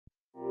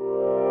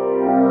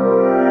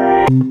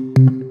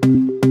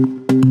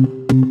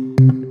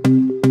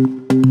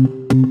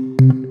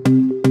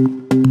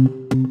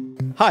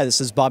Hi, this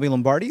is Bobby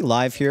Lombardi,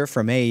 live here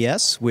from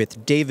AES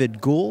with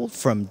David Gould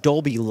from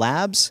Dolby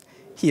Labs.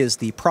 He is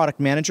the product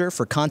manager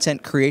for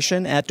content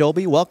creation at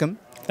Dolby. Welcome.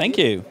 Thank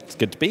you. It's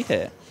good to be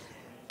here.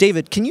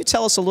 David, can you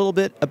tell us a little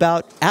bit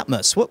about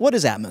Atmos? What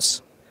is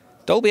Atmos?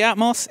 Dolby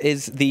Atmos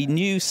is the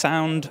new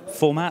sound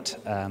format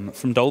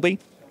from Dolby.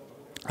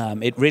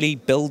 It really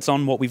builds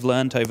on what we've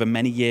learned over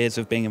many years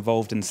of being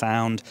involved in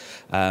sound,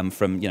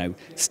 from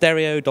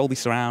stereo, Dolby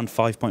Surround,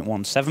 5.1,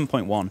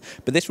 7.1.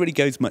 But this really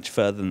goes much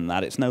further than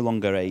that. It's no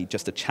longer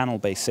just a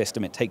channel-based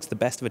system. It takes the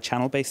best of a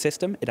channel-based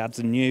system. It adds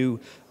a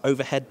new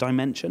overhead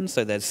dimension.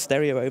 So there's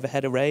stereo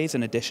overhead arrays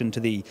in addition to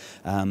the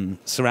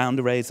surround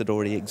arrays that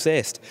already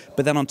exist.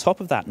 But then on top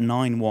of that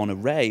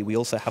 9.1 array, we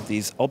also have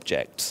these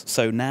objects.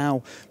 So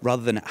now,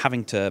 rather than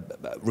having to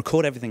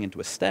record everything into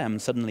a stem,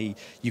 suddenly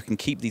you can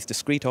keep these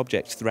discrete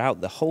objects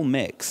throughout the whole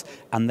mix,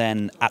 and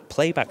then at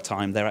playback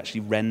time they're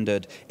actually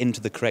rendered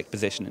into the correct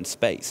position in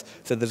space.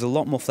 So there's a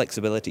lot more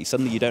flexibility.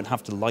 Suddenly you don't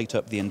have to light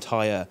up the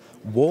entire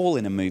wall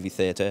in a movie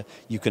theater.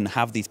 You can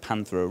have these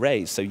pan-through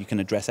arrays, so you can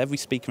address every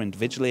speaker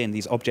individually, and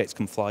these objects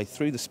can fly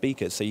through the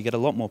speakers, so you get a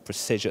lot more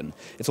precision.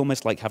 It's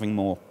almost like having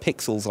more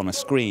pixels on a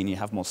screen. You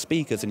have more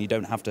speakers and you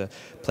don't have to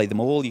play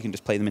them all. You can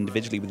just play them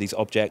individually with these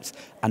objects,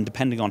 and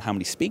depending on how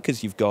many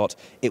speakers you've got,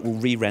 it will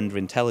re-render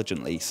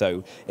intelligently.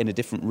 So in a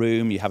different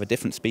room you have a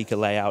different speaker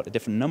layout, a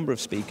different number of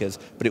speakers,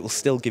 but it will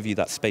still give you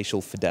that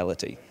spatial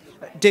fidelity.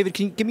 David,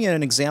 can you give me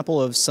an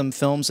example of some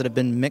films that have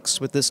been mixed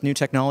with this new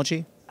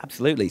technology?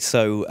 Absolutely.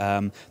 So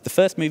the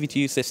first movie to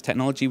use this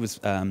technology was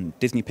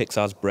Disney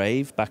Pixar's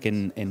Brave back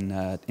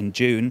in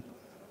June.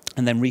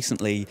 And then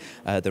recently,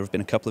 there have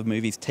been a couple of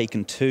movies.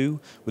 Taken 2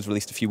 was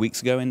released a few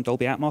weeks ago in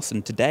Dolby Atmos,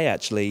 and today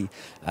actually,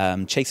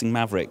 Chasing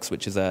Mavericks,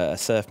 which is a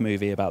surf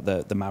movie about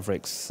the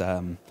Mavericks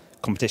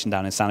competition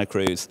down in Santa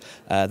Cruz.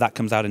 That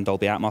comes out in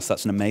Dolby Atmos.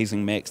 That's an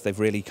amazing mix. They've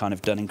really kind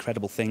of done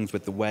incredible things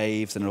with the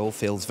waves, and it all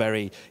feels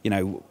very,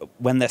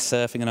 when they're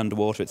surfing and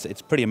underwater,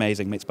 it's pretty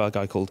amazing. Mixed by a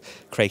guy called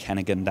Craig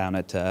Hennigan down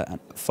at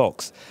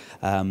Fox.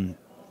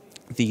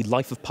 The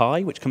Life of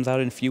Pi, which comes out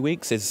in a few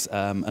weeks, is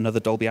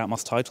another Dolby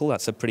Atmos title.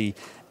 That's a pretty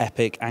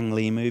epic Ang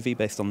Lee movie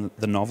based on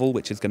the novel,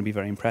 which is going to be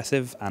very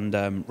impressive, and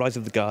Rise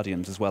of the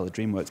Guardians as well, a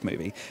DreamWorks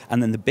movie.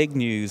 And then the big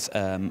news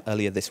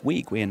earlier this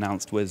week we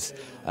announced was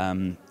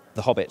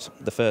The Hobbit,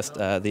 the first,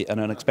 An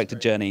Unexpected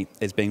Journey,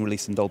 is being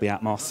released in Dolby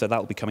Atmos, so that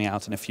will be coming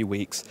out in a few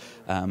weeks,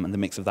 and the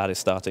mix of that is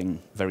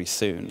starting very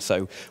soon.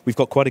 So we've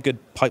got quite a good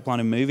pipeline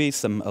of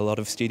movies. A lot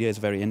of studios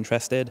are very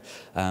interested,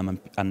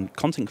 and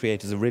content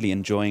creators are really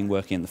enjoying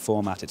working in the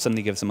format. It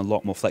suddenly gives them a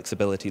lot more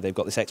flexibility. They've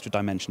got this extra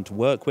dimension to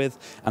work with,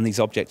 and these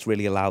objects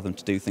really allow them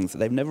to do things that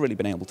they've never really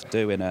been able to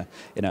do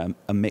in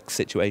a mixed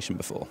situation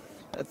before.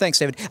 Thanks,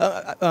 David.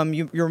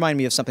 You remind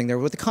me of something there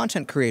with the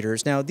content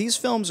creators. Now, these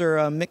films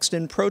are mixed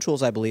in Pro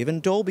Tools, I believe,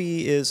 and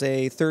Dolby is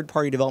a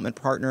third-party development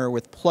partner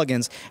with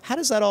plugins. How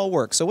does that all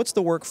work? So what's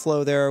the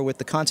workflow there with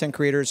the content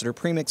creators that are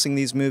pre-mixing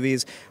these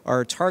movies,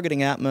 are targeting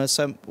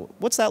Atmos?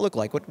 What's that look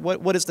like?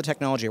 What is the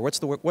technology? What's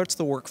the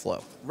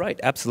workflow? Right,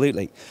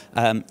 absolutely.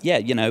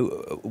 Yeah,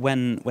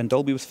 when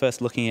Dolby was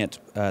first looking at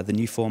the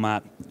new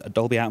format,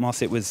 Dolby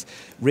Atmos, it was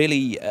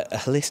really a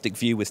holistic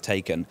view was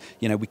taken.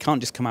 We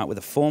can't just come out with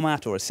a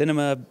format or a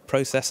cinema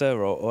processor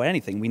or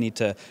anything. We need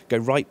to go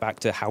right back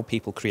to how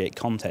people create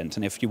content.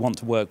 And if you want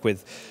to work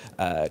with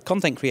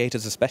content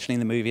creators, especially in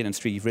the movie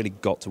industry, you've really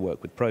got to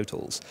work with Pro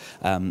Tools.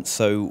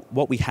 So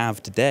what we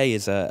have today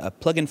is a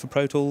plugin for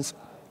Pro Tools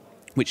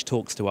which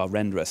talks to our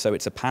renderer. So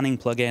it's a panning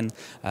plugin,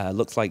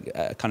 looks like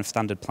a kind of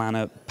standard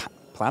standard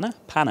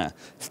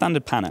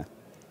panner.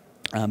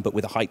 But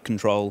with a height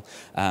control,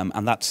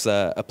 and that's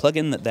a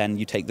plugin that then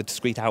you take the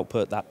discrete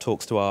output that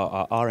talks to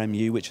our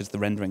RMU, which is the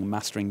rendering and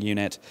mastering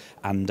unit,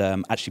 and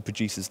actually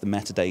produces the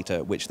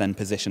metadata, which then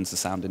positions the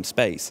sound in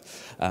space.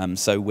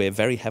 So we're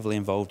very heavily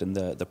involved in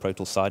the Pro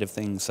Tools side of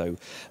things. So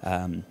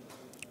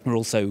we're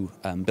also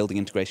building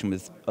integration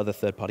with other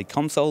third-party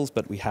consoles,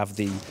 but we have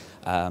the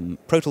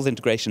Pro Tools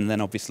integration, and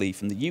then obviously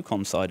from the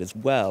Yukon side as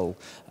well.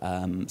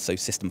 So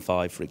System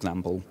 5, for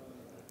example,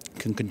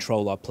 can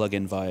control our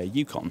plugin via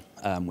Yukon,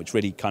 which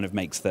really kind of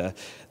makes the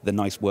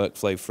nice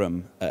workflow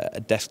from a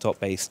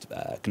desktop-based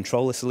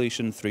controller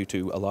solution through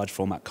to a large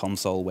format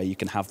console where you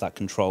can have that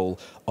control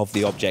of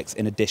the objects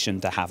in addition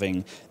to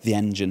having the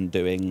engine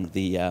doing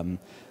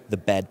the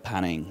bed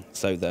panning,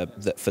 so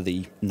for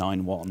the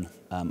 9.1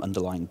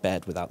 underlying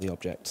bed without the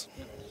objects.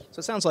 So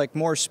it sounds like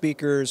more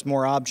speakers,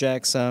 more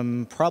objects,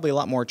 probably a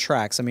lot more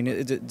tracks. I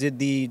mean, did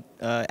the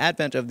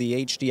advent of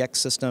the HDX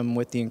system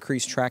with the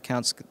increased track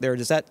counts there,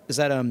 is that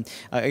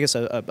I guess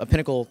a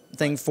pinnacle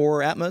thing for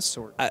Atmos?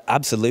 Or?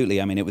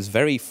 Absolutely. I mean, it was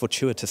very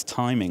fortuitous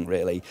timing,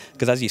 really,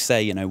 because as you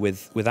say,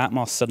 with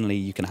Atmos, suddenly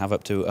you can have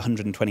up to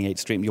 128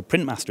 streams. Your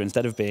print master,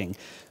 instead of being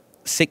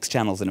 6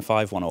 channels in a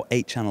 5.1 or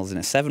 8 channels in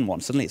a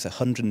 7.1, suddenly it's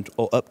 100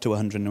 or up to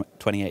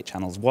 128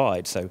 channels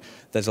wide. So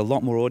there's a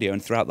lot more audio,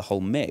 and throughout the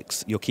whole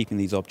mix, you're keeping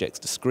these objects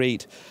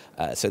discrete.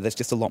 So there's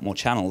just a lot more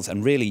channels,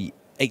 and really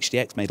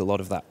HDX made a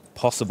lot of that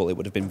possible. It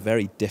would have been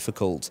very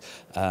difficult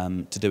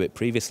to do it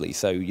previously.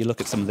 So you look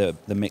at some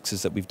of the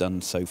mixes that we've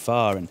done so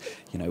far, and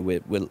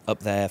we're up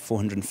there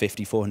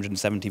 450,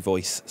 470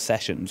 voice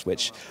sessions,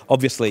 which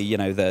obviously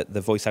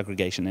the voice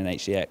aggregation in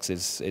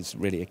HDX is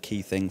really a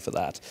key thing for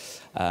that.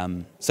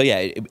 So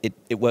yeah,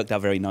 it worked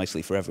out very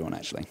nicely for everyone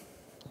actually.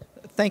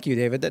 Thank you,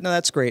 David. No,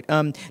 that's great.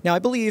 Now, I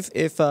believe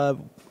if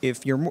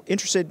you're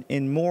interested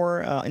in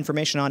more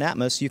information on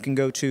Atmos, you can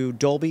go to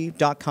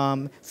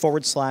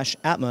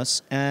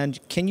dolby.com/Atmos. And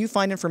can you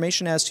find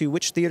information as to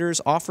which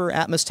theaters offer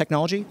Atmos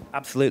technology?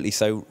 Absolutely.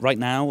 So right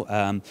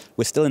now,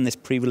 we're still in this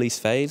pre-release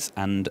phase,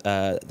 and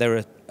there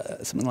are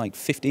something like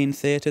 15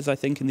 theatres, I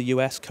think, in the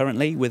US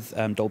currently with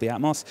Dolby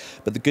Atmos.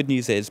 But the good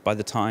news is, by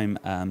the time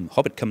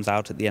Hobbit comes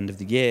out at the end of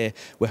the year,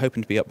 we're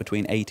hoping to be up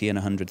between 80 and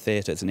 100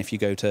 theatres. And if you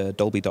go to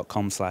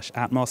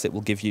dolby.com/Atmos, it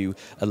will give you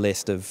a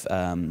list of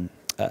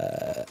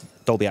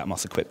Dolby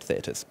Atmos equipped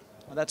theatres.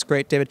 Well, that's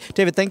great, David.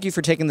 David, thank you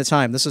for taking the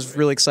time. This is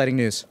really exciting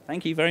news.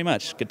 Thank you very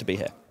much. Good to be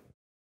here.